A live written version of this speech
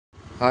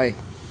Hi,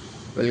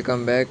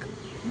 welcome back.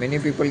 Many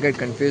people get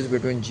confused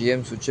between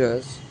GM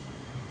switches.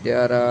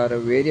 There are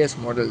various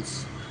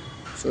models.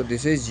 So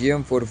this is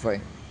GM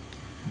FourFive.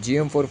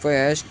 GM FourFive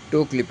has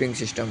two clipping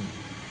system.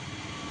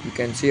 You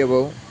can see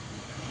above.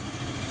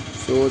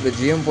 So the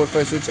GM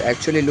FourFive switch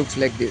actually looks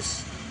like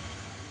this.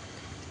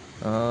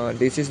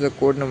 This is the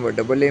code number.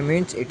 AA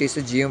means it is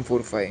a GM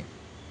FourFive,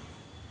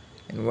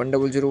 and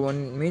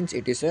 1001 means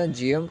it is a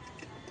GM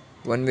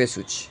one-way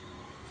switch.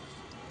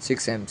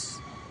 6 amps.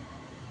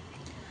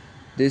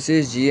 This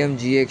is GM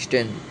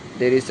GX10.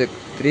 There is a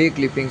 3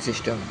 clipping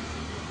system.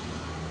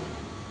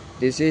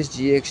 This is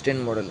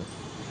GX10 model,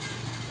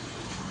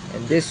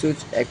 and this switch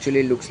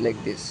actually looks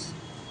like this.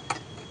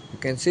 You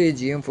can see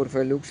GM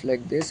FourFive looks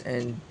like this,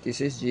 and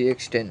this is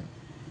GX10,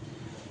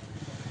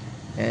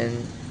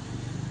 and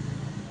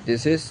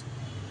this is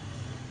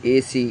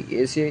AC.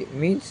 AC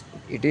means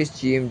it is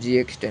GM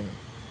GX10.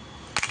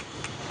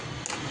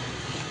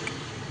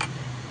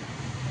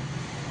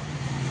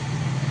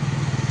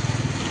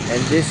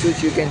 And this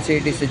switch you can see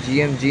it is a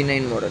GM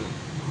G9 model.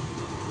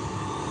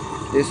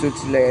 This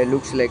switch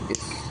looks like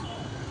this,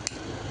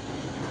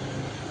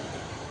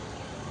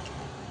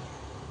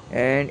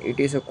 and it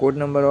is a code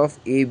number of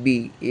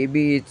AB.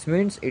 AB it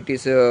means it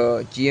is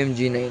a GM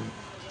G9.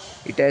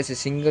 It has a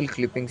single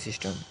clipping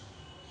system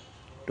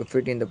to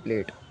fit in the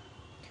plate.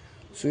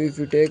 So if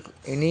you take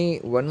any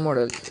one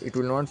model, it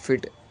will not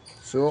fit.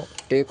 So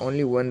take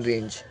only one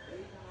range.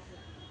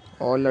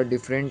 All are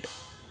different